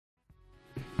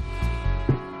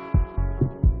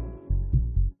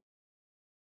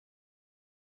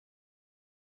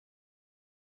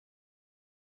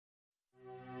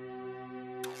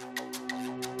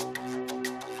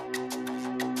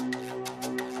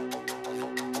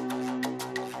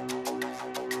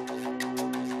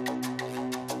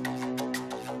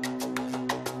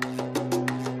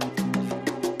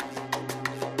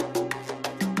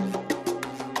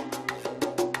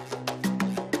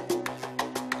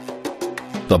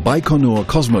The Baikonur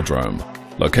Cosmodrome,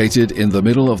 located in the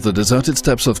middle of the deserted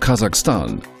steppes of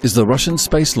Kazakhstan, is the Russian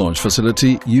space launch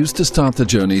facility used to start the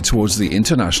journey towards the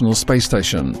International Space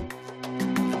Station.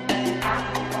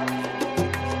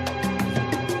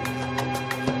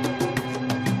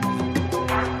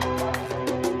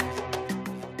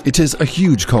 It is a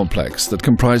huge complex that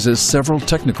comprises several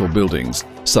technical buildings,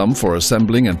 some for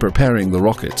assembling and preparing the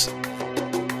rockets,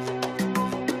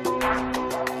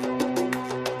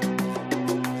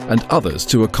 and others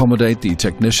to accommodate the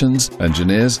technicians,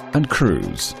 engineers, and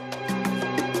crews.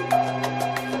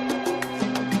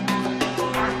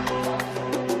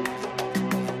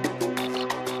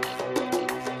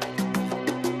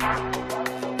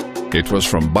 It was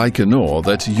from Baikonur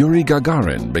that Yuri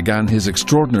Gagarin began his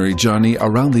extraordinary journey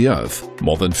around the Earth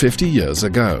more than 50 years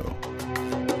ago.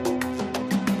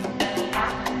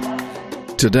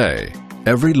 Today,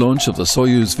 every launch of the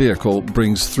Soyuz vehicle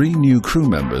brings 3 new crew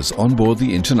members on board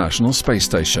the International Space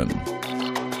Station.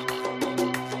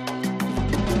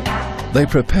 They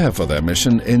prepare for their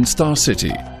mission in Star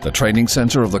City, the training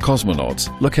center of the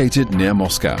cosmonauts, located near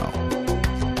Moscow.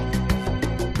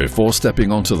 Before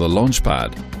stepping onto the launch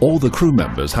pad, all the crew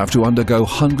members have to undergo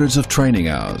hundreds of training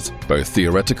hours, both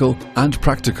theoretical and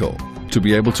practical, to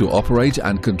be able to operate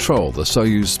and control the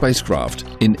Soyuz spacecraft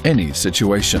in any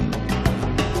situation.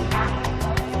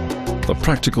 The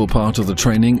practical part of the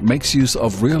training makes use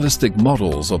of realistic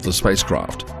models of the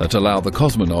spacecraft that allow the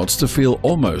cosmonauts to feel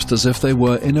almost as if they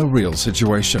were in a real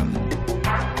situation.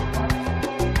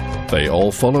 They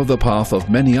all follow the path of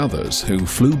many others who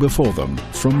flew before them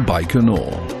from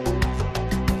Baikonur.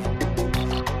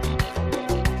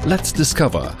 Let's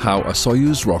discover how a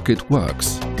Soyuz rocket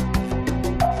works.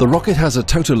 The rocket has a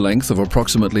total length of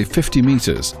approximately 50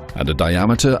 meters and a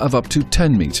diameter of up to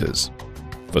 10 meters.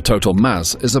 The total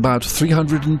mass is about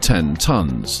 310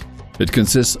 tons. It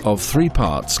consists of 3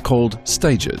 parts called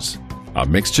stages. A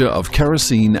mixture of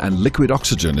kerosene and liquid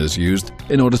oxygen is used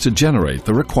in order to generate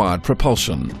the required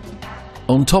propulsion.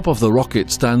 On top of the rocket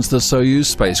stands the Soyuz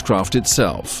spacecraft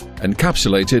itself,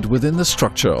 encapsulated within the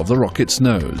structure of the rocket's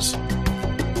nose.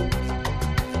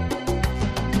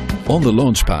 On the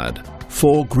launch pad,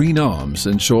 4 green arms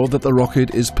ensure that the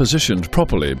rocket is positioned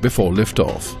properly before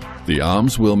liftoff. The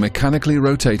arms will mechanically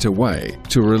rotate away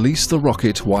to release the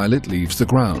rocket while it leaves the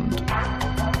ground.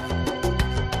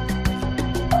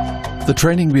 The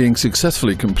training being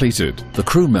successfully completed, the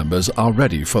crew members are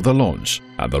ready for the launch,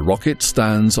 and the rocket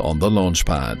stands on the launch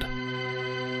pad.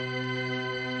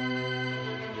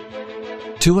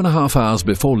 2.5 hours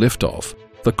before liftoff,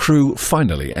 the crew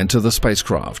finally enter the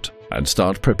spacecraft and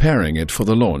start preparing it for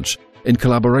the launch in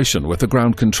collaboration with the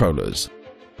ground controllers.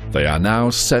 They are now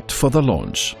set for the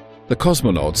launch. The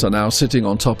cosmonauts are now sitting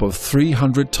on top of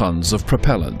 300 tons of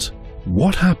propellant.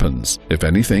 What happens if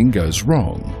anything goes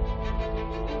wrong?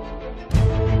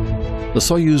 The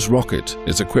Soyuz rocket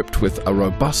is equipped with a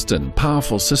robust and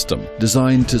powerful system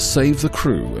designed to save the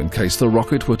crew in case the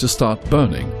rocket were to start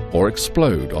burning or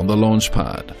explode on the launch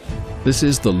pad. This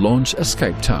is the Launch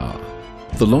Escape Tower.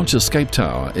 The Launch Escape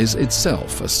Tower is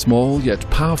itself a small yet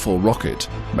powerful rocket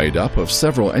made up of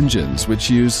several engines which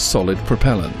use solid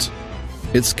propellant.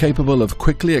 It's capable of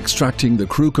quickly extracting the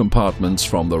crew compartments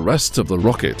from the rest of the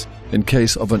rocket in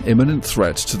case of an imminent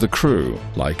threat to the crew,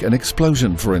 like an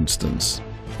explosion for instance.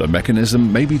 The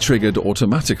mechanism may be triggered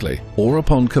automatically or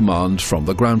upon command from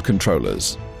the ground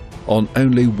controllers. On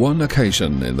only one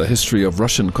occasion in the history of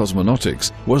Russian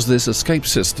cosmonautics was this escape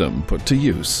system put to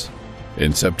use.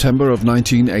 In September of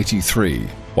 1983,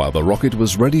 while the rocket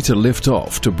was ready to lift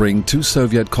off to bring 2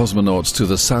 Soviet cosmonauts to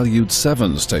the Salyut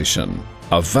 7 station,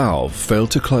 a valve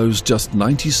failed to close just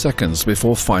 90 seconds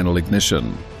before final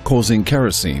ignition, causing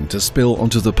kerosene to spill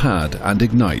onto the pad and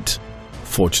ignite.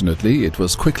 Fortunately, it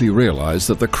was quickly realized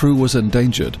that the crew was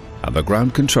endangered and the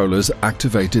ground controllers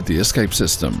activated the escape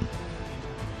system.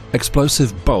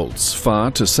 Explosive bolts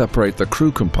fired to separate the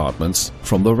crew compartments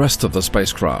from the rest of the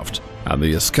spacecraft, and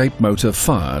the escape motor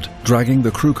fired, dragging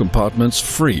the crew compartments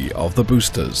free of the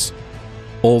boosters.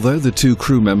 Although the 2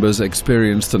 crew members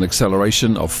experienced an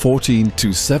acceleration of 14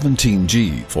 to 17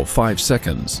 G for 5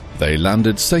 seconds, they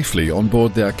landed safely on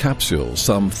board their capsule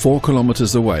some 4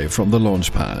 kilometers away from the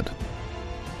launch pad.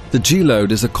 The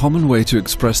G-load is a common way to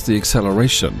express the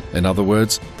acceleration, in other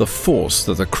words, the force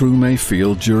that the crew may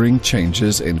feel during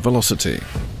changes in velocity.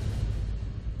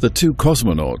 The 2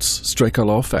 cosmonauts,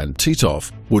 Strekalov and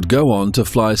Titov, would go on to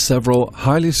fly several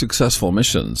highly successful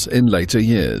missions in later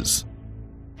years.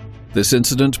 This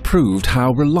incident proved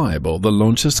how reliable the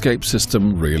launch escape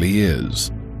system really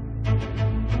is.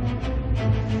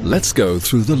 Let's go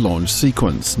through the launch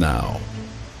sequence now.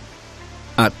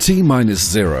 At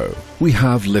T-0, we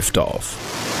have liftoff.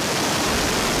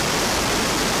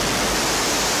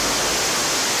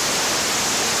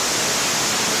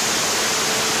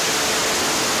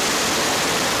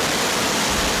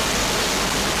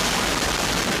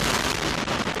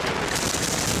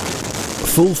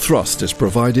 Full thrust is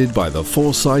provided by the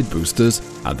 4 side boosters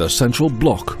and the central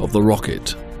block of the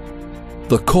rocket.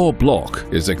 The core block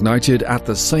is ignited at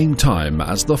the same time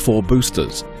as the 4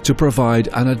 boosters to provide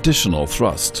an additional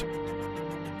thrust.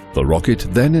 The rocket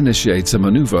then initiates a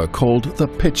maneuver called the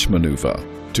pitch maneuver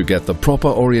to get the proper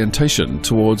orientation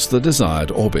towards the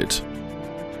desired orbit.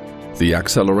 The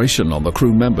acceleration on the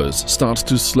crew members starts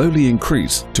to slowly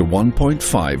increase to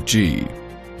 1.5 g.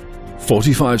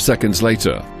 45 seconds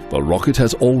later, the rocket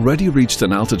has already reached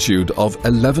an altitude of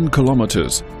 11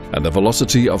 kilometers and a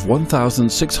velocity of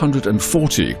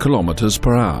 1,640 kilometers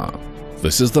per hour.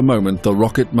 This is the moment the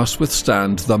rocket must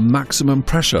withstand the maximum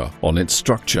pressure on its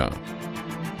structure.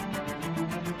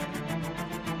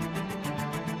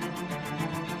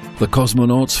 The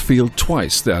cosmonauts feel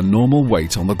twice their normal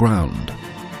weight on the ground.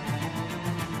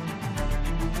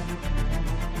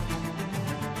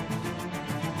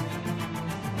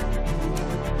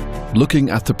 Looking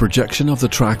at the projection of the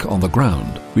track on the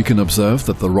ground, we can observe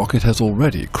that the rocket has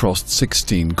already crossed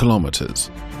 16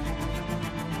 kilometers.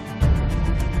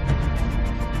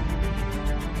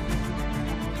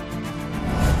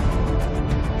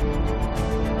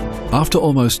 After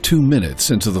almost 2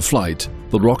 minutes into the flight,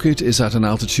 the rocket is at an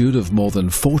altitude of more than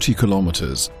 40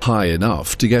 kilometers, high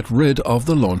enough to get rid of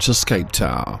the launch escape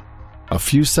tower. A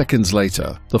few seconds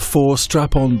later, the 4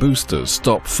 strap-on boosters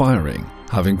stop firing,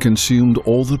 having consumed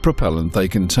all the propellant they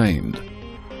contained.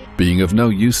 Being of no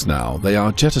use now, they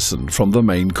are jettisoned from the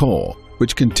main core,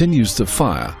 which continues to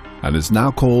fire and is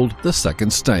now called the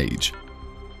second stage.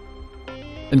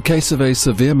 In case of a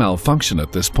severe malfunction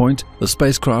at this point, the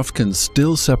spacecraft can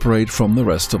still separate from the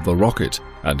rest of the rocket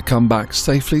and come back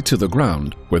safely to the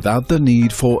ground without the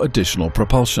need for additional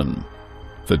propulsion.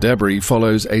 The debris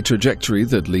follows a trajectory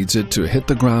that leads it to hit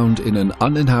the ground in an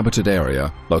uninhabited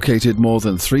area located more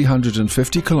than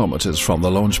 350 kilometers from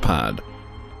the launch pad.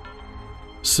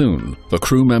 Soon, the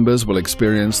crew members will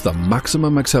experience the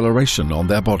maximum acceleration on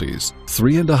their bodies,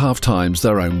 3.5 times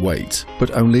their own weight,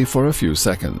 but only for a few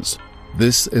seconds.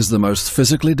 This is the most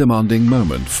physically demanding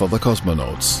moment for the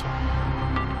cosmonauts.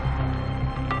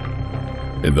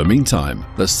 In the meantime,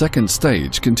 the second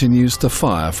stage continues to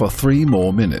fire for 3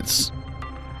 more minutes.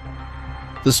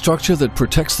 The structure that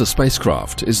protects the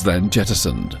spacecraft is then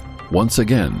jettisoned. Once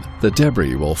again, the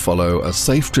debris will follow a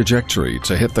safe trajectory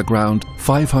to hit the ground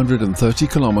 530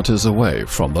 kilometers away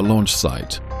from the launch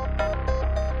site.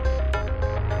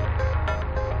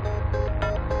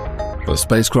 The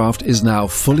spacecraft is now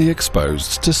fully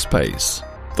exposed to space.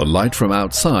 The light from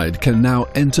outside can now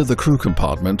enter the crew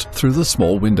compartment through the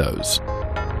small windows.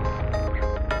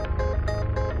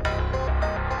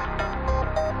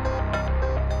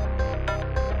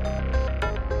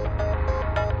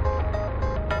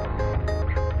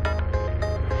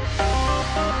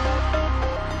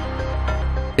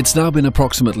 It's now been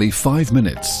approximately 5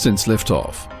 minutes since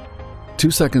liftoff. 2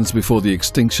 seconds before the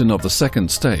extinction of the second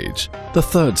stage, the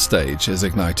third stage is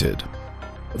ignited.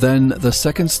 Then the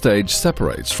second stage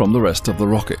separates from the rest of the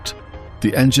rocket.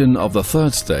 The engine of the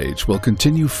third stage will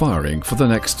continue firing for the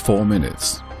next 4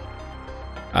 minutes.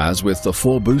 As with the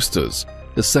 4 boosters,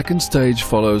 the second stage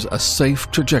follows a safe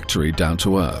trajectory down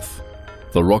to Earth.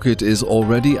 The rocket is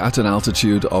already at an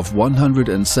altitude of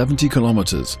 170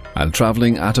 kilometers and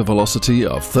traveling at a velocity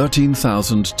of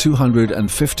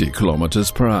 13,250 kilometers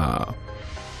per hour.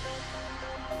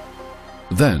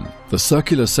 Then, the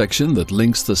circular section that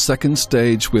links the second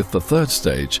stage with the third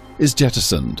stage is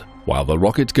jettisoned, while the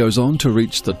rocket goes on to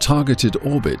reach the targeted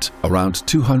orbit around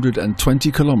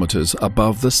 220 kilometers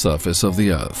above the surface of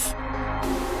the Earth.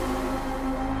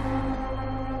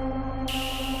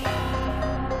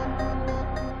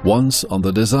 Once on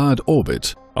the desired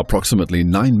orbit, approximately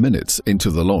 9 minutes into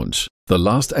the launch, the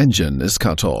last engine is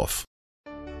cut off.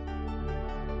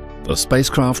 The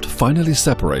spacecraft finally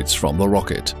separates from the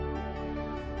rocket.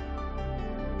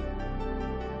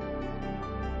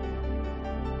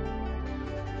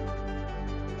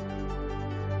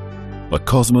 The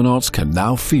cosmonauts can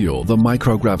now feel the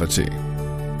microgravity.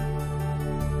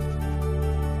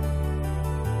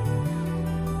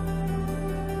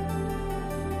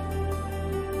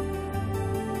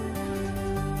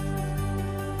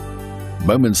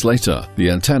 Moments later,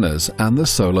 the antennas and the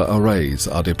solar arrays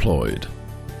are deployed.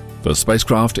 The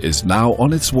spacecraft is now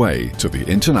on its way to the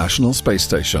International Space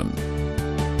Station.